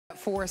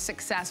For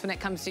success when it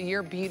comes to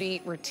your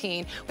beauty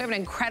routine. We have an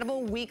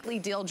incredible weekly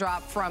deal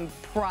drop from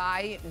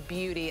Prai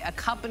Beauty, a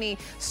company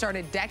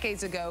started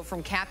decades ago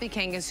from Kathy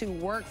Kangas, who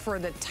worked for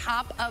the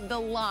top of the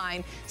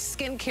line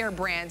skincare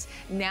brands,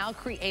 now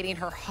creating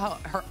her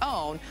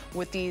own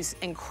with these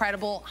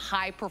incredible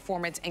high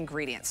performance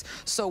ingredients.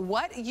 So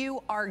what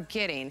you are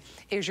getting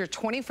is your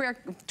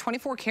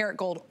 24 karat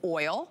gold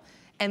oil,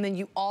 and then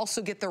you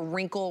also get the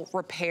Wrinkle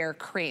Repair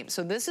Creme.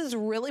 So this is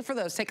really for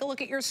those. Take a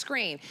look at your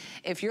screen.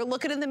 If you're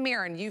looking in the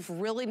mirror and you've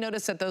really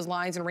noticed that those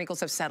lines and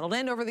wrinkles have settled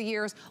in over the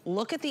years,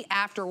 look at the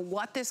after,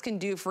 what this can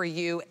do for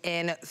you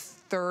in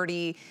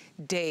 30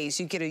 days.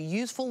 You get a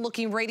youthful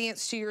looking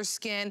radiance to your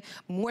skin,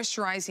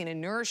 moisturizing and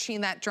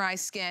nourishing that dry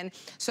skin.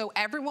 So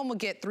everyone will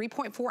get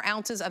 3.4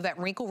 ounces of that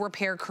Wrinkle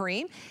Repair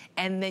Creme,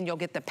 and then you'll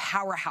get the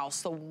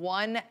powerhouse, the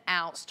 1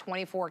 ounce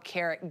 24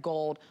 karat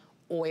gold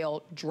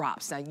oil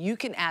drops. Now you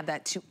can add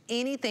that to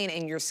anything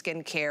in your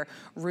skincare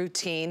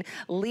routine.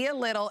 Leah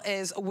Little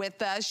is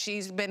with us.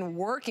 She's been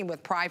working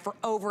with Prai for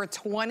over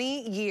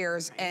 20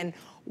 years, and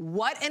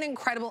what an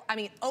incredible, I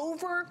mean,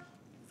 over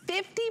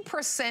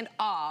 50%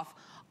 off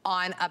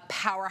on a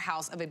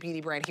powerhouse of a beauty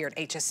brand here at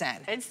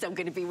HSN. It's so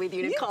good to be with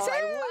you, Nicole.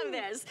 I love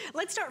this.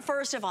 Let's start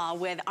first of all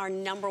with our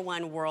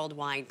 #1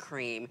 worldwide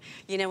cream.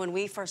 You know, when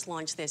we first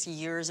launched this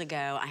years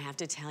ago, I have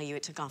to tell you,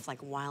 it took off like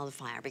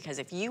wildfire, because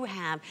if you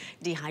have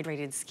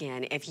dehydrated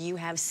skin, if you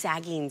have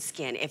sagging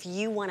skin, if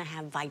you want to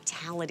have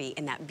vitality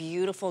and that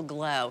beautiful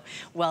glow,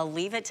 well,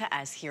 leave it to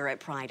us here at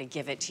Prai to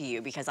give it to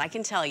you, because I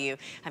can tell you,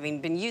 having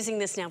been using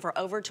this now for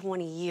over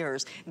 20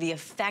 years, the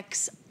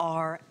effects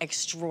are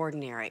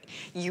extraordinary.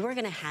 You are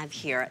going to have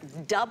here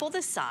double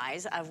the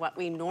size of what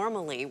we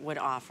normally would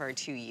offer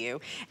to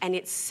you, and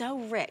it's so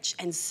rich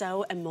and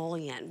so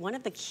emollient. One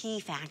of the key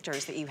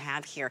factors that you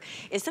have here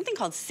is something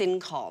called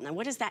Syncol. Now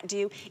what does that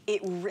do?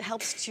 It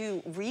helps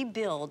to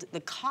rebuild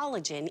the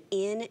collagen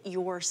in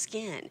your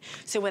skin.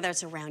 So whether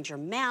it's around your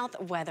mouth,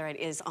 whether it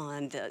is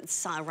on the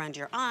around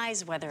your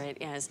eyes, whether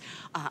it is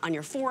on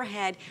your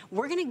forehead,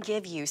 we're going to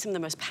give you some of the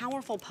most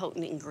powerful,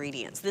 potent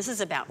ingredients. This is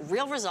about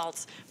real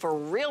results for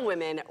real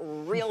women,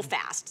 real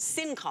fast.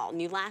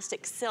 Syncol,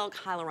 elastic silk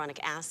hyaluronic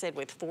acid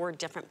with 4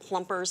 different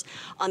plumpers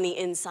on the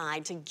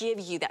inside to give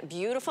you that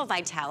beautiful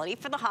vitality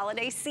for the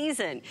holiday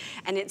season.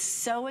 And it's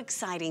so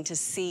exciting to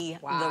see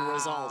the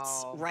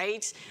results,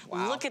 right?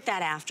 Look at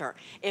that after.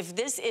 If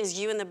this is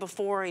you in the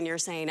before and you're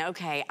saying,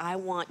 okay, I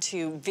want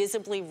to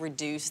visibly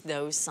reduce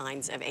those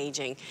signs of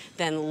aging,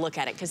 then look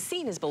at it, because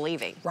seeing is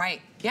believing.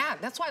 Right, yeah,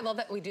 that's why I love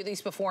that we do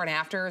these before and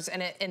afters.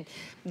 And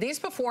these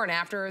before and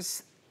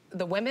afters,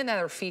 the women that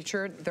are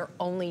featured, they're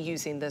only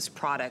using this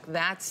product.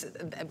 That's,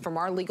 from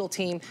our legal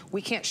team,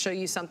 we can't show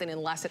you something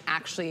unless it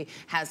actually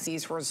has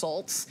these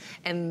results.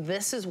 And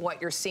this is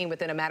what you're seeing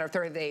within a matter of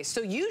 30 days.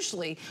 So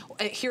usually,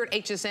 here at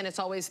HSN, it's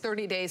always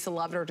 30 days to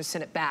love it or to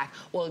send it back.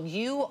 Well,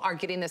 you are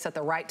getting this at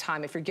the right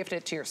time. If you're gifting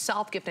it to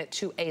yourself, gifting it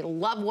to a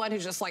loved one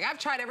who's just like, I've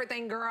tried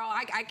everything, girl.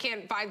 I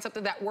can't find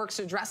something that works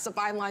to address the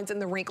fine lines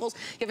and the wrinkles.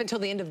 You have until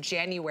the end of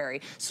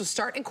January. So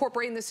start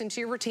incorporating this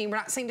into your routine. We're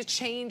not saying to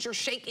change or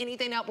shake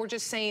anything up. We're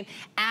just saying,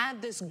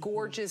 add this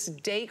gorgeous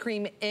day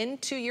cream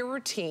into your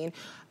routine.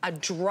 A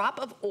drop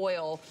of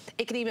oil.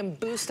 It can even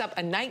boost up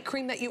a night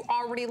cream that you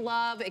already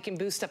love. It can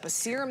boost up a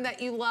serum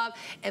that you love,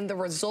 and the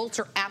results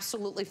are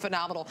absolutely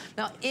phenomenal.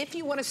 Now, if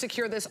you want to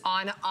secure this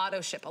on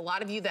auto ship, a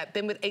lot of you that have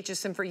been with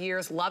HSN for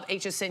years, love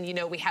HSN, you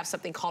know we have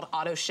something called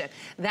auto ship.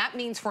 That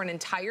means for an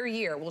entire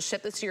year, we'll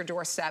ship this to your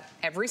doorstep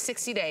every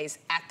 60 days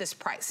at this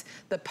price.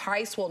 The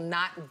price will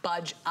not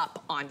budge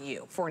up on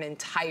you for an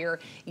entire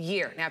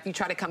year. Now, if you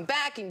try to come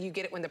back and you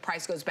get it when the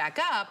price goes back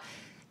up,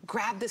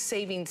 grab the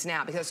savings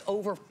now, because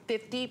over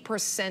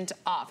 50%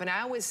 off. And I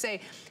always say,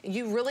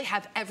 you really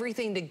have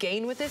everything to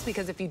gain with this,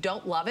 because if you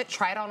don't love it,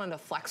 try it on a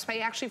flex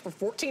pay actually for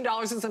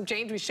 $14 and some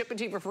change. We ship it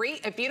to you for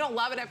free. If you don't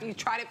love it after you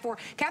tried it for,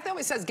 Kathy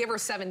always says give her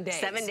 7 days.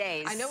 7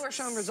 days. I know we're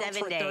showing results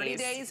for 30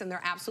 days and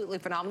they're absolutely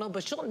phenomenal,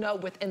 but you'll know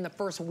within the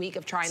first week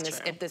of trying this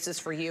if this is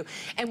for you.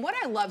 And what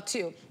I love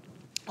too,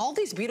 all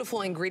these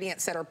beautiful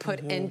ingredients that are put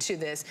into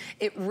this,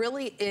 it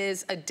really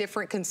is a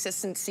different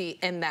consistency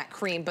in that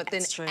cream, but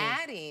then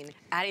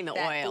adding the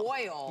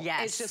oil,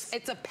 it's just,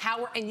 it's a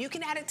power, and you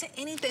can add it to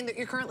anything that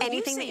you're currently using.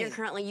 Anything that you're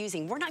currently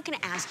using. We're not going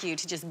to ask you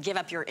to just give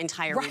up your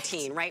entire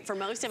routine, right? For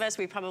most of us,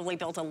 we probably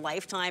built a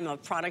lifetime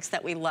of products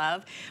that we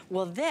love.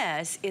 Well,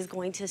 this is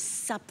going to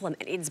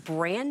supplement. It's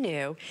brand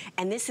new,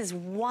 and this is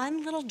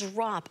one little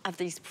drop of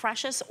these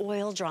precious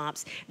oil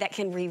drops that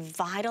can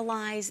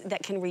revitalize,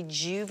 that can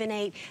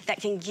rejuvenate, that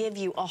can give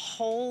you a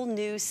whole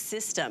new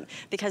system,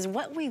 because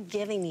what we're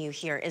giving you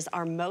here is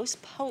our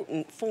most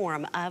potent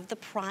form of the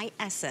Prai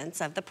essence,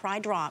 of the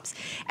Prai drops.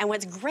 And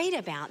what's great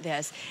about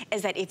this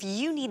is that if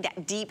you need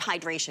that deep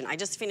hydration, I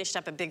just finished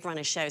up a big run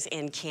of shows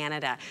in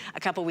Canada a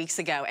couple weeks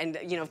ago, and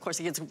you know, of course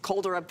it gets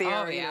colder up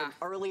there, you know,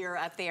 earlier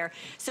up there.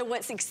 So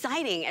what's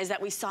exciting is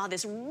that we saw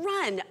this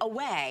run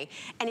away,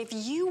 and if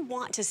you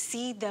want to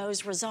see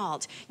those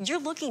results, you're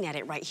looking at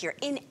it right here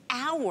in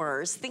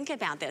hours. Think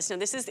about this. Now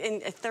this is in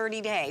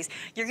 30 days.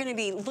 you're gonna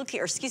be looking,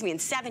 or excuse me, in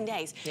 7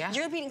 days,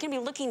 you're gonna be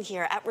looking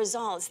here at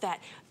results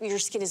that your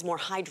skin is more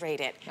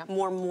hydrated,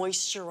 more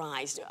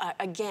moisturized,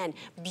 again,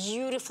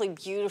 beautifully,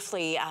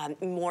 beautifully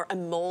more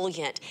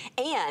emollient.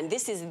 And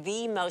this is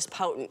the most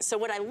potent. So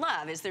what I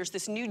love is there's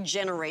this new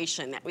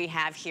generation that we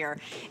have here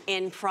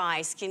in Prai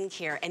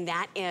Skincare, and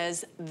that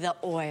is the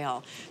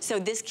oil. So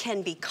this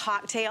can be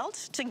cocktailed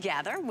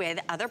together with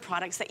other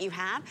products that you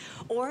have,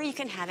 or you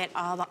can have it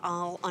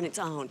all on its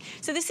own.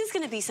 So this is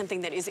gonna be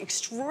something that is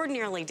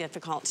extraordinarily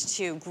difficult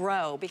to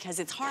grow because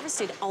it's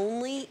harvested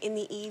only in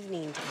the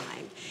evening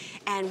time.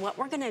 And what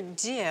we're gonna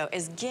do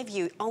is give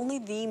you only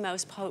the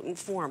most potent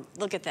form.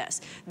 Look at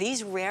this.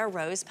 These rare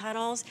rose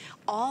petals,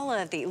 all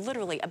of the,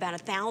 literally about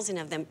 1,000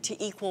 of them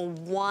to equal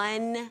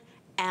 1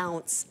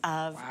 ounce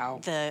of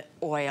the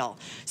oil.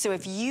 So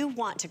if you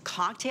want to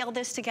cocktail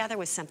this together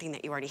with something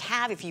that you already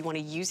have, if you want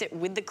to use it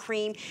with the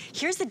cream,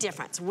 here's the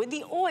difference. With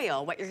the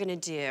oil, what you're going to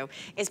do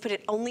is put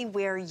it only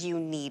where you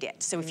need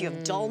it. So if you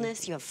have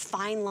dullness, you have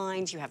fine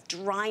lines, you have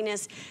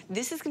dryness,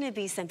 this is going to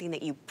be something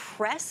that you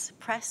press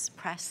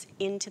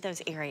into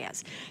those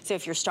areas. So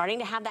if you're starting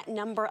to have that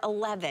number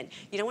 11,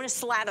 you don't want to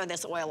slather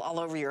this oil all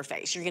over your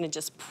face. You're going to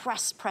just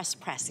press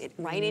it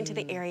right into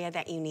the area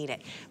that you need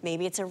it.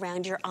 Maybe it's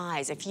around your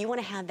eyes. If you want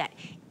to have that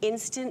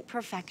instant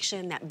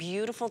perfection, that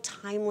beautiful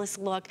timeless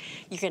look,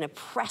 you're gonna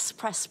press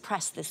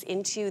this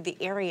into the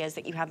areas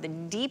that you have the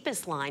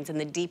deepest lines and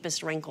the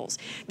deepest wrinkles.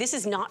 This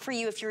is not for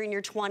you if you're in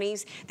your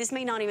 20s. This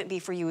may not even be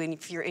for you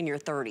if you're in your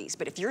 30s.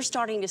 But if you're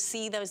starting to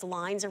see those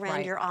lines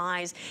around your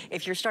eyes,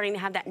 if you're starting to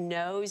have that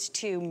nose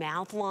to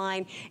mouth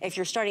line, if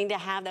you're starting to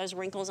have those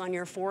wrinkles on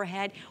your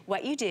forehead,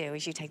 what you do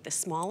is you take the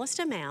smallest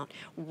amount,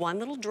 1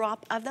 little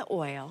drop of the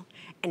oil,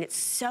 and it's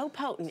so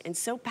potent and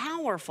so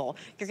powerful,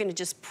 you're gonna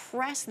just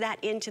press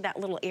that into that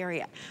little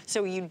area.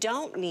 So you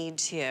don't need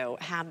to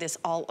have this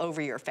all over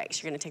your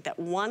face. You're gonna take that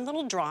 1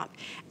 little drop,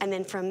 and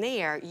then from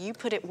there, you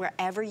put it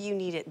wherever you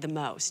need it the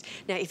most.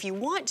 Now, if you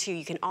want to,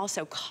 you can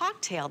also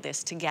cocktail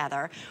this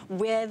together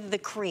with the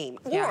cream,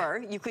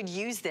 or you could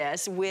use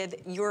this with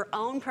your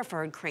own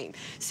preferred cream.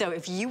 So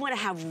if you wanna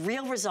have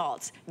real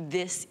results,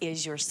 this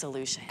is your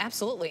solution.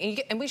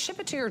 Absolutely, and we ship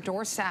it to your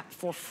doorstep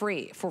for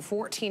free, for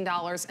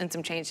 $14 and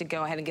some change to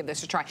go ahead and give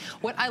this a try.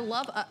 What I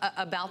love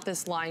about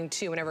this line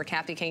too, whenever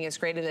Kathy King has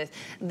created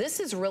this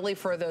is really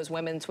for those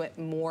women with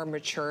more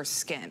mature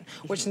skin,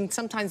 which can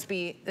sometimes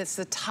be, it's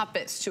the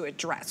toughest to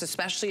address,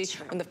 especially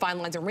when the fine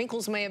lines and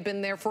wrinkles may have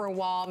been there for a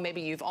while.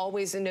 Maybe you've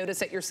always noticed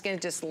that your skin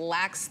just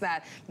lacks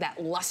that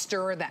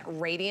luster, that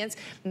radiance.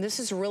 And this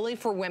is really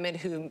for women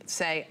who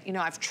say, you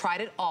know, I've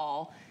tried it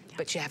all,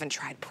 but you haven't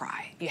tried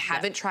Prai. You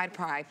haven't tried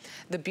Prai.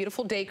 The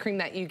beautiful day cream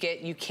that you get,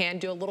 you can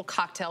do a little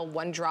cocktail,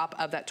 1 drop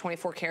of that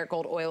 24 karat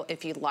gold oil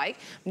if you'd like.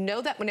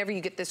 Know that whenever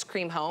you get this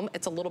cream home,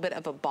 it's a little bit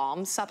of a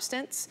balm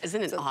substance.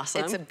 Isn't it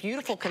awesome? It's a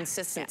beautiful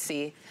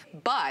consistency,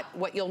 but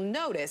what you'll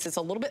notice is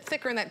a little bit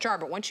thicker in that jar,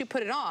 but once you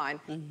put it on,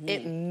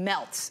 it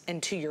melts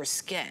into your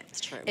skin.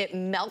 It's true. It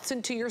melts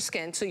into your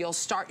skin, so you'll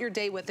start your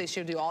day with this,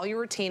 you'll do all your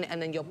routine, and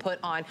then you'll put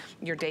on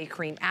your day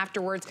cream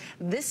afterwards.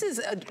 This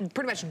is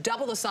pretty much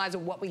double the size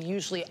of what we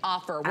usually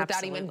offer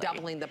without even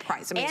doubling the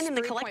price. I mean, and in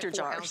the collector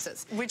jars,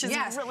 ounces, which is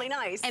really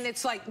nice. And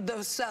it's like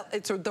those,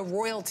 it's the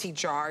royalty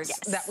jars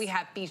that we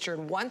have featured.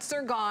 Once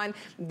they're gone,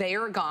 they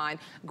are gone.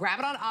 Grab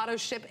it on auto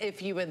ship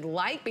if you would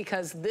like,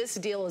 because this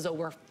deal is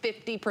over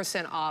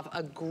 50% off.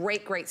 A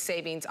great, great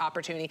savings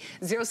opportunity.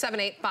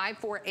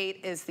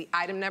 078548 is the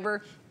item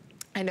number.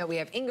 I know we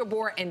have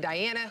Ingeborg and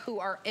Diana who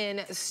are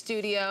in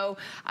studio.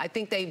 I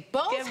think they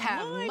both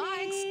have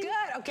mics.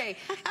 Good. Okay,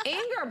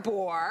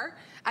 Ingeborg,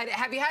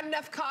 have you had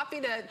enough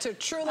coffee to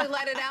truly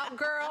let it out,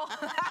 girl?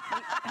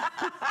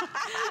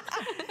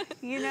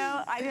 You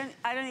know, I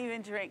don't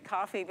even drink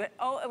coffee, but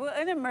well,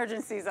 in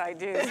emergencies I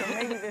do, so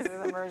maybe this is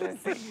an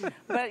emergency.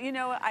 But you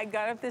know what, I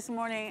got up this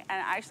morning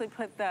and I actually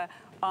put the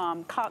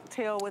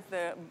cocktail with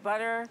the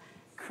butter,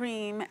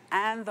 cream,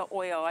 and the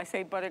oil. I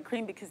say butter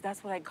cream because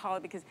that's what I call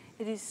it, because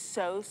it is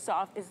so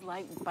soft. It's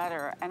like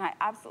butter, and I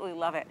absolutely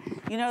love it.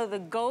 You know, the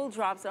gold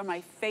drops are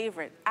my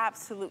favorite,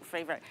 absolute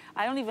favorite.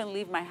 I don't even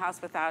leave my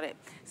house without it.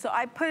 So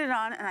I put it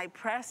on and I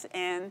press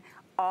in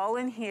all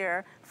in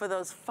here for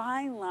those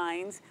fine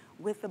lines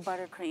with the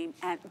buttercream,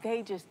 and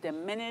they just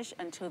diminish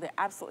until they're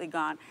absolutely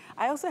gone.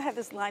 I also have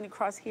this line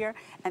across here,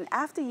 and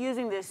after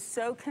using this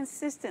so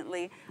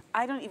consistently,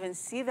 I don't even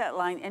see that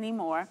line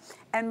anymore,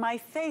 and my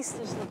face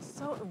just looks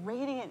so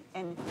radiant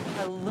and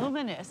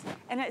luminous.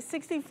 And at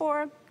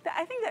 64,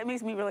 I think that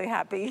makes me really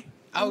happy.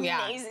 Oh,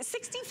 yeah. Amazing.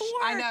 64.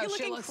 I know.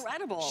 You look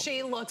incredible.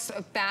 She looks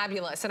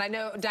fabulous. And I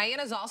know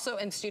Diana's also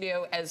in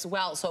studio as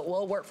well, so it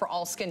will work for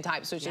all skin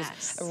types, which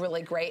is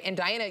really great. And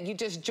Diana, you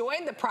just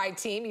joined the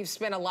Prai team. You've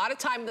spent a lot of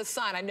time in the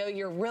sun. I know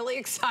you're really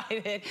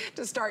excited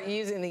to start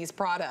using these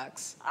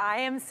products. I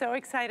am so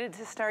excited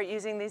to start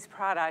using these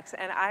products,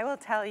 and I will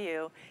tell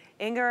you,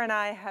 Inger and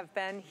I have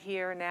been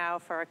here now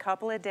for a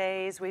couple of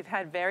days. We've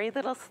had very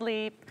little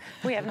sleep.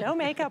 We have no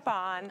makeup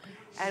on,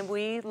 and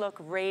we look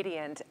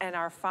radiant, and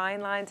our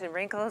fine lines and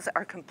wrinkles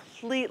are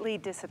completely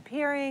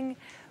disappearing.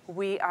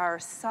 We are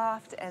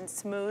soft and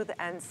smooth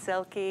and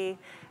silky,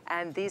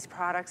 and these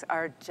products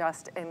are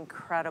just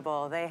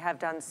incredible. They have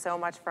done so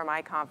much for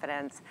my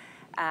confidence,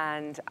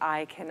 and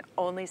I can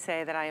only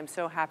say that I am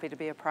so happy to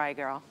be a Prai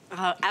girl.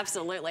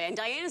 Absolutely, and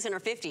Diana's in her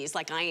 50s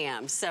like I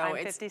am, so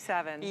I'm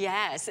 57.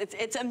 Yes,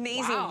 it's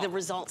amazing the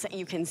results that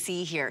you can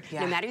see here.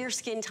 No matter your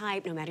skin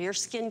type, no matter your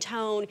skin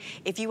tone,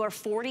 if you are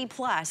 40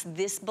 plus,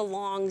 this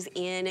belongs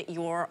in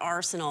your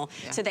arsenal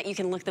so that you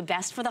can look the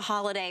best for the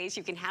holidays,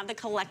 you can have the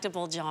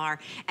collectible jar,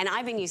 and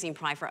I've been using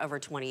Prai for over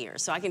 20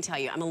 years, so I can tell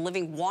you, I'm a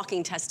living,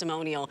 walking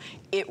testimonial.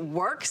 It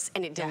works,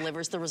 and it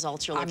delivers the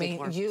results you're looking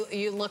for.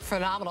 You look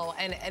phenomenal,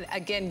 and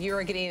again,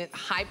 you're getting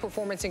high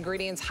performance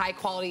ingredients, high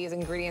quality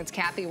ingredients.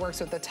 Kathy works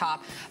with the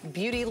top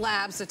beauty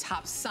labs, the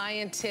top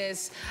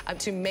scientists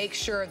to make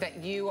sure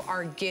that you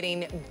are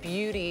getting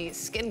beauty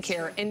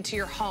skincare into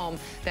your home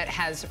that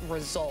has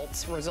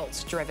results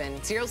driven.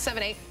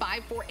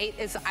 078-548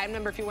 is the item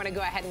number if you want to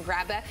go ahead and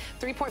grab that.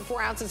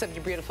 3.4 ounces of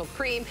your beautiful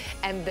cream,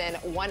 and then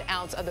 1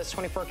 ounce of this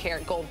 24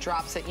 karat gold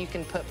drops that you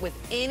can put with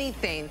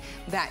anything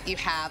that you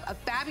have. A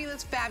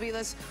fabulous,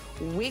 fabulous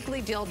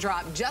weekly deal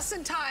drop just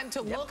in time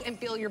to look and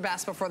feel your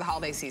best before the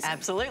holiday season.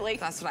 Absolutely.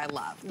 That's what I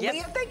love.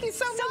 Leah, thank you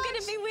so much. So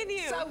good to be with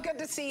you. So good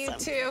to see you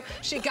too.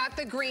 She got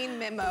the green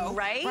memo.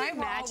 Right?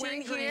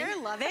 Matching here.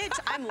 Love it.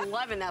 I'm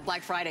loving that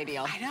Black Friday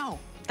deal. I know.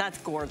 That's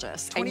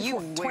gorgeous.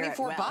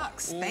 24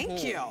 bucks.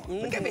 Thank you.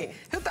 Look at me.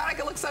 Who thought I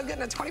could look so good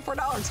in a $24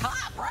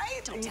 top,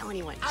 right? Don't tell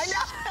anyone. I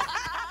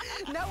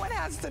know. No one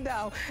has to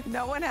know.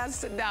 No one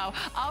has to know.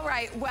 All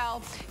right,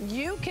 well,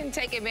 you can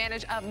take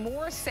advantage of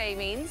more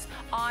savings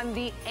on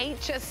the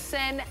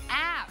HSN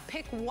app.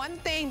 Pick one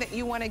thing that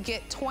you want to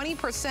get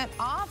 20%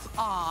 off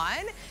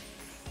on.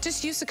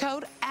 Just use the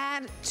code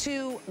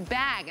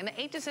ADD2BAG. And the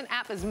HSN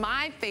app is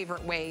my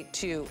favorite way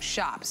to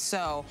shop.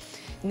 So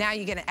now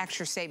you get an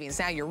extra savings.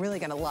 Now you're really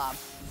going to love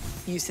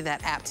use of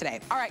that app today.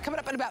 All right, coming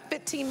up in about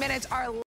 15 minutes, our